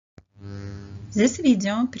This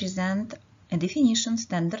video presents a definition,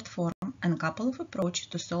 standard form, and a couple of approaches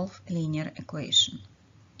to solve a linear equation.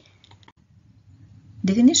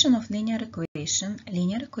 Definition of linear equation.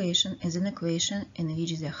 Linear equation is an equation in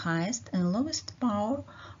which the highest and lowest power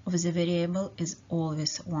of the variable is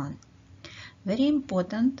always 1. Very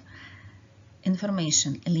important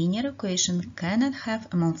information. A linear equation cannot have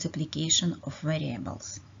a multiplication of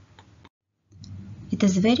variables. It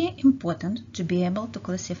is very important to be able to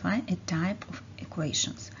classify a type of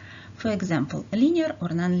equations. For example, linear or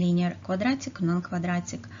nonlinear, quadratic,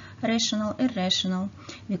 non-quadratic, rational, irrational,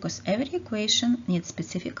 because every equation needs a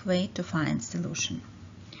specific way to find solution.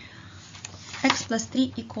 X plus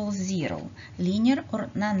 3 equals 0, linear or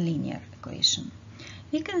nonlinear equation.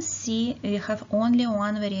 We can see we have only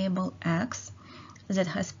one variable x that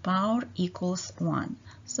has power equals 1.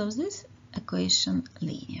 So this equation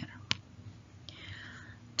linear.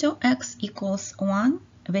 2x equals 1,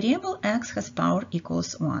 variable x has power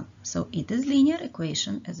equals 1, so it is linear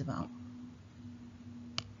equation as well.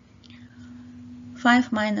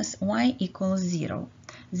 5 minus y equals 0.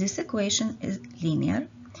 This equation is linear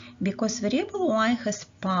because variable y has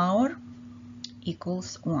power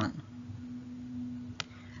equals 1.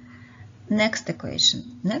 Next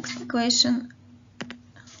equation.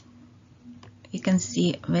 You can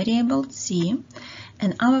see variable c,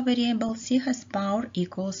 and our variable c has power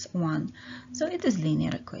equals 1, so it is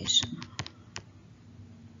linear equation.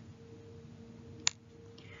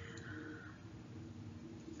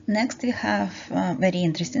 Next we have a very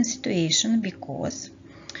interesting situation because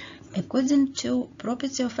according to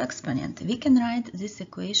property of exponent we can write this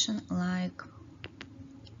equation like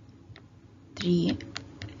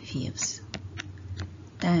 3/5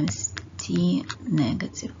 times t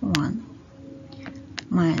negative 1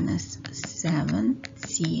 minus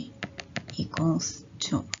 7t equals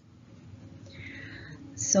 2.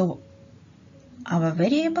 So our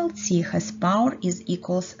variable t has power is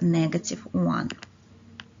equals negative 1.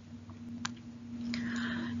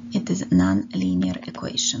 It is a non-linear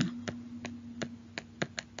equation.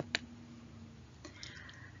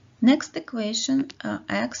 Next equation,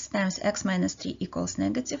 x times x minus 3 equals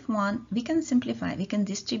negative 1. We can simplify, we can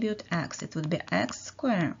distribute x. It would be x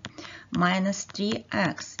squared minus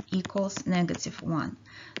 3x equals negative 1.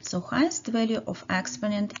 So highest value of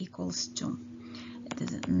exponent equals 2. It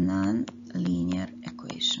is a non-linear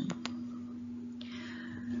equation.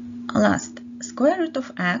 Last, square root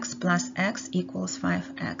of x plus x equals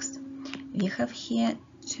 5x. We have here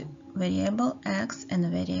variable x and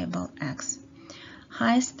variable x.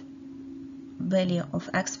 Highest value of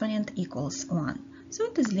exponent equals 1. So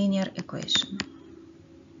it is linear equation.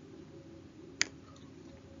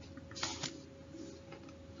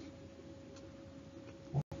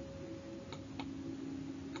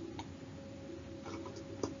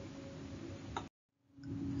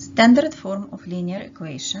 Standard form of linear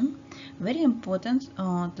equation. Very important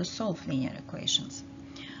to solve linear equations.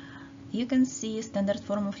 You can see standard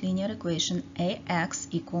form of linear equation ax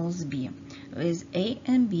equals b, with a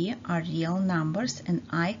and b are real numbers and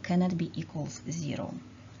I cannot be equals 0.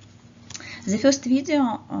 The first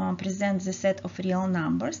video presents the set of real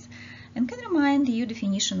numbers and can remind you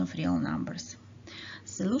definition of real numbers.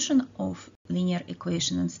 Solution of linear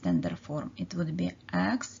equation in standard form, it would be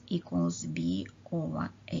x equals b over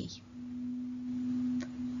a.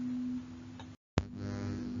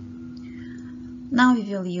 Now we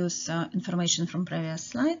will use information from previous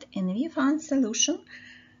slide and we found solution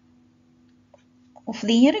of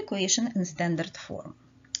linear equation in standard form.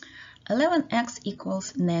 11x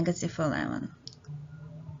equals negative 11.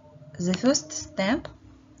 The first step,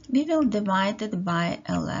 we will divide it by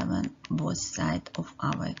 11 both sides of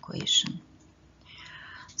our equation.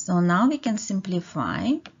 So now we can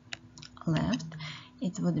simplify left.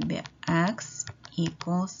 It would be x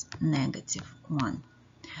equals negative 1.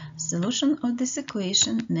 Solution of this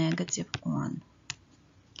equation, negative 1.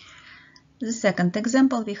 The second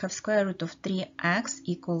example, we have square root of 3x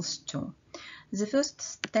equals 2. The first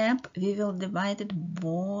step, we will divide it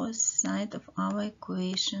both sides of our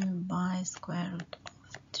equation by square root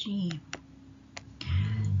of 3.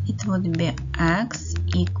 It would be x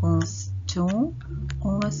equals 2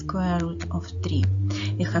 over square root of 3.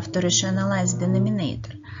 We have to rationalize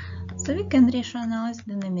denominator. So we can rationalize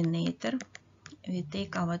denominator. We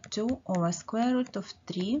take our 2 over square root of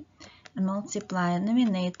 3 and multiply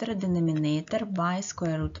numerator denominator by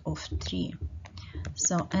square root of 3.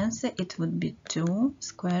 So answer it would be 2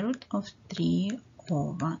 square root of 3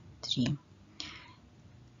 over 3.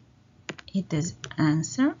 It is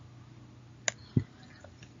answer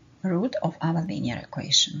root of our linear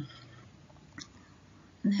equation.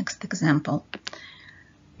 Next example.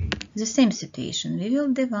 The same situation, we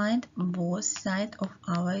will divide both sides of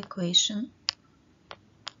our equation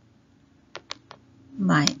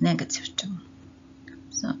by -2.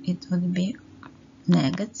 So it would be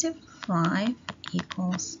 -5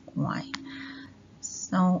 equals y.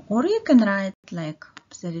 So, or you can write like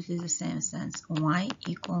absolutely the same sense, y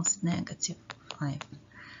equals -5.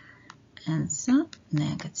 Answer,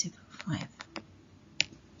 -5.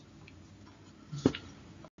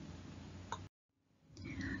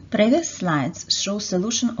 Previous slides show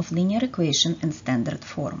solution of linear equation in standard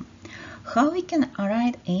form. How we can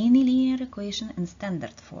write any linear equation in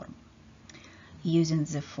standard form? Using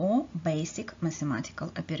the 4 basic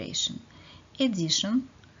mathematical operations: addition,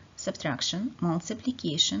 subtraction,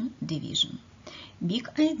 multiplication, division. Big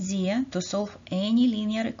idea: to solve any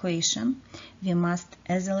linear equation, we must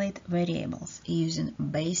isolate variables using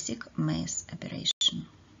basic math operation.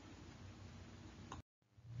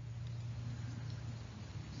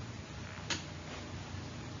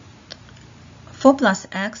 Four plus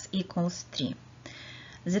x equals 3.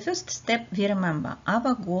 The first step, we remember,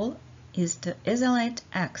 our goal is to isolate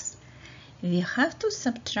x. We have to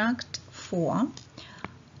subtract 4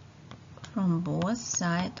 from both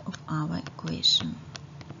sides of our equation.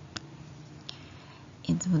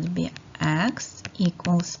 It would be x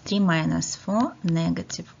equals 3 minus 4,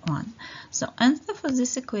 -1. So answer for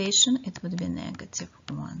this equation, it would be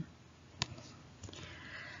 -1.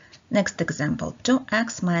 Next example,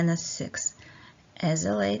 2x minus 6.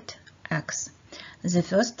 Isolate x. The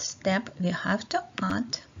first step, we have to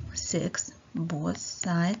add 6 both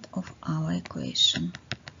sides of our equation.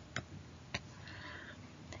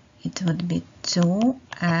 It would be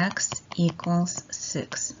 2x equals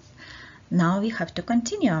 6. Now we have to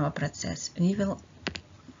continue our process. We will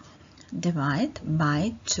divide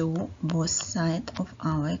by 2 both sides of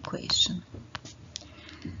our equation.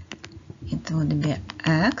 It would be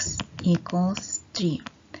x equals 3.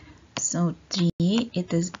 So 3,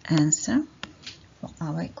 it is answer for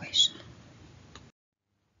our equation.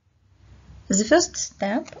 The first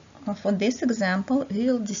step for this example, we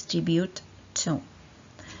will distribute 2.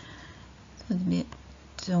 It would be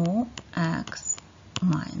 2x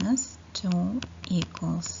minus 2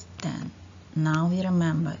 equals 10. Now we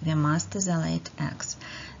remember, we must isolate x.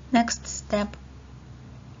 Next step,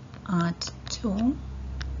 add 2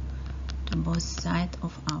 to both sides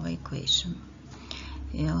of our equation.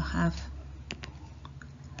 We'll have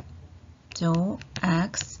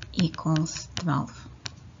 2x equals 12.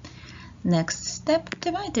 Next step,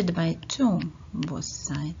 divided by 2 both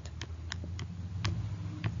sides.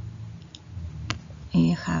 We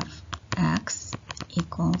have x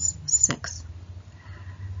equals 6.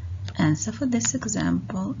 Answer for this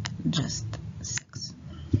example, just 6.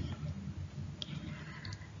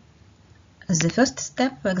 As the first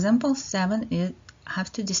step, for example 7, we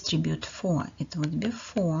have to distribute 4. It would be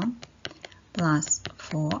 4 plus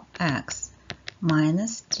 4x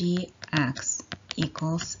minus 3x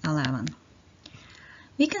equals 11.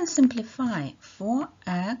 We can simplify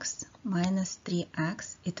 4x minus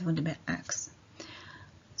 3x, it would be x.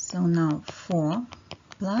 So now 4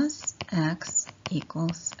 plus x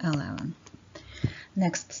equals 11.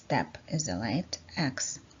 Next step, isolate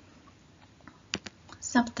x.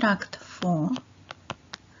 Subtract 4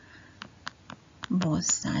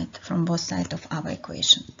 from both sides of our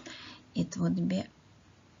equation. It would be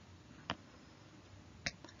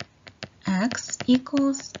x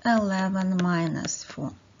equals 11 minus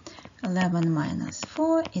 4. 11 minus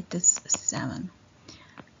 4, it is 7.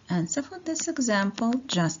 Answer for this example,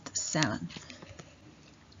 just 7.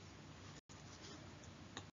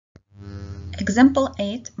 Example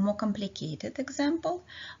 8, more complicated example,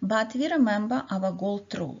 but we remember our goal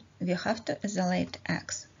rule. We have to isolate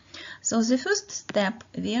x. So the first step,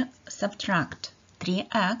 we subtract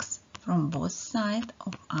 3x from both sides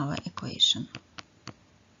of our equation.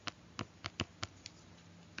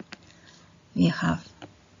 We have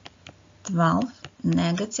 12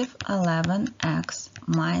 negative 11x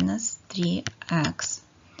minus 3x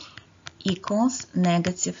equals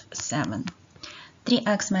negative 7.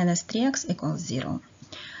 3x minus 3x equals 0.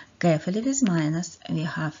 Carefully with minus, we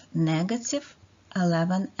have negative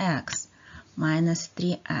 11x minus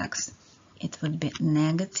 3x. It would be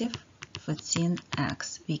negative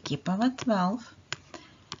 14x. We keep our 12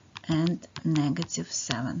 and negative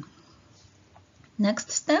 7.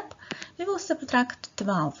 Next step, we will subtract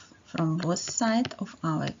 12 from both sides of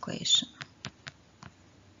our equation.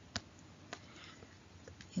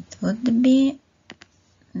 It would be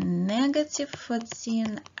negative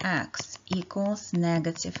 14x equals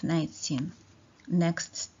negative 19.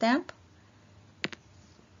 Next step,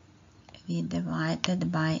 we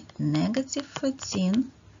divided by negative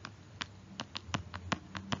 14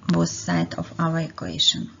 both sides of our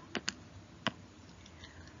equation.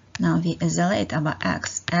 Now we isolate our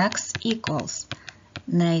x. X equals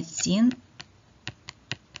 19/14.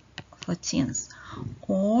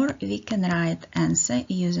 Or we can write answer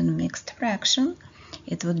using mixed fraction.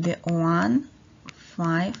 It would be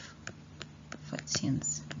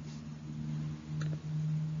 1/5/14.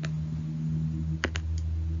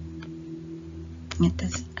 It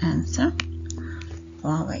is answer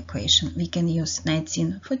for our equation. We can use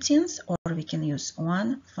 19/14 or we can use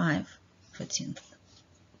 1/5/14.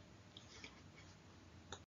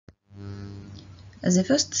 The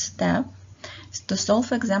first step is to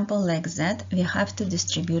solve example like that. We have to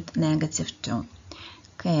distribute -2.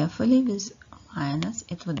 Carefully with minus,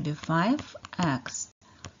 it would be 5x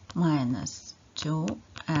minus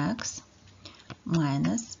 2x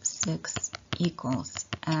minus 6 equals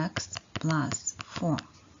x plus 4.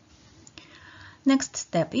 Next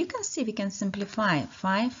step, you can see we can simplify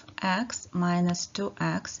 5x minus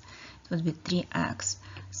 2x, it would be 3x.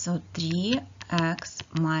 So 3x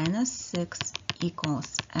minus 6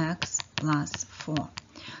 equals x plus 4.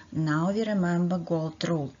 Now we remember gold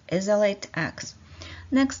rule, isolate x.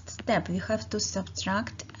 Next step, we have to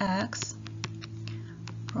subtract x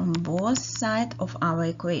from both sides of our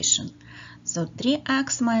equation. So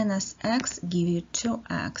 3x minus x give you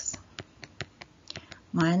 2x.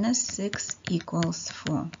 Minus 6 equals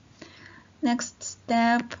 4. Next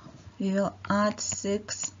step, we will add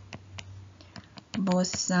 6 both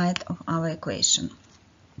sides of our equation.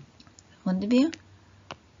 Would be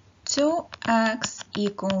 2x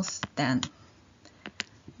equals 10.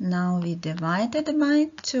 Now we divided by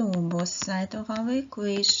 2 both sides of our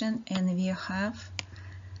equation and we have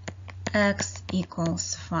x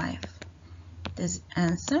equals 5. This is the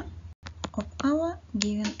answer of our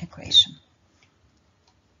given equation.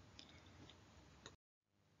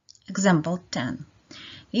 Example 10.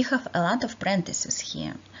 We have a lot of parentheses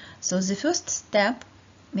here. So the first step,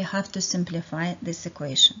 we have to simplify this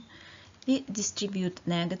equation. We distribute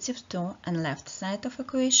 -2 on left side of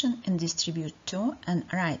equation and distribute 2 on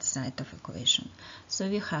right side of equation. So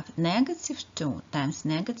we have -2 times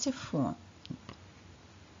 -4,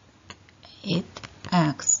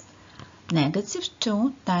 8x.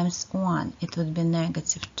 -2 times 1, it would be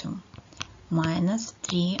 -2, minus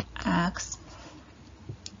 3x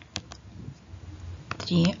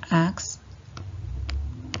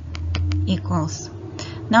equals.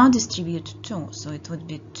 Now distribute 2, so it would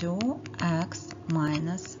be 2x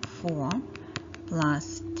minus 4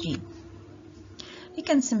 plus 3. We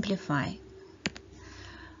can simplify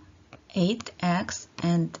 8x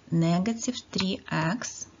and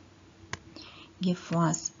 -3x give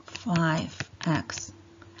us 5x.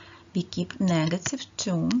 We keep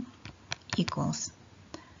 -2 equals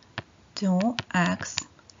 2x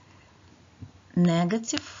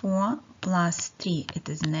 -4 plus 3, it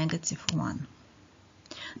is -1.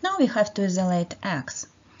 Now we have to isolate x.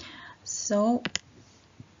 So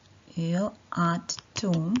we'll add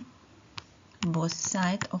 2 both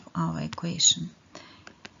sides of our equation.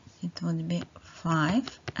 It would be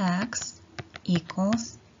 5x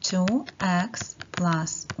equals 2x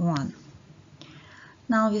plus 1.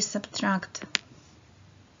 Now we subtract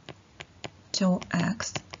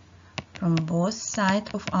 2x from both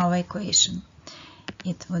sides of our equation.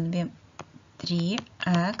 It would be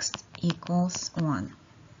 3x equals 1.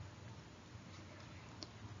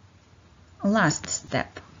 Last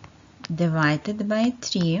step, divided by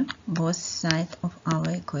 3 both sides of our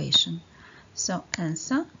equation. So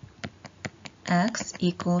answer, x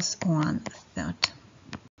equals 1/3.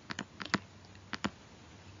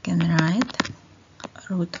 We can write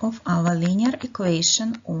root of our linear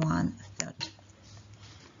equation 1/3.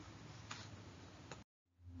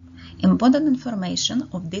 Important information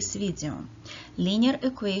of this video. Linear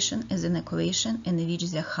equation is an equation in which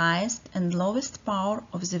the highest and lowest power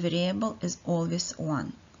of the variable is always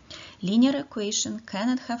 1. Linear equation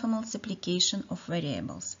cannot have a multiplication of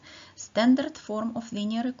variables. Standard form of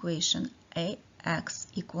linear equation ax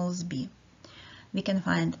equals b. We can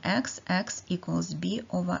find x equals b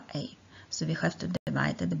over a. So we have to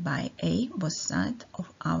divide it by a, both sides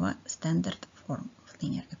of our standard form of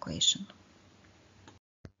linear equation.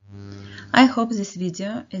 I hope this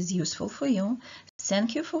video is useful for you.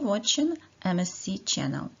 Thank you for watching MSc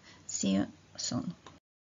channel. See you soon.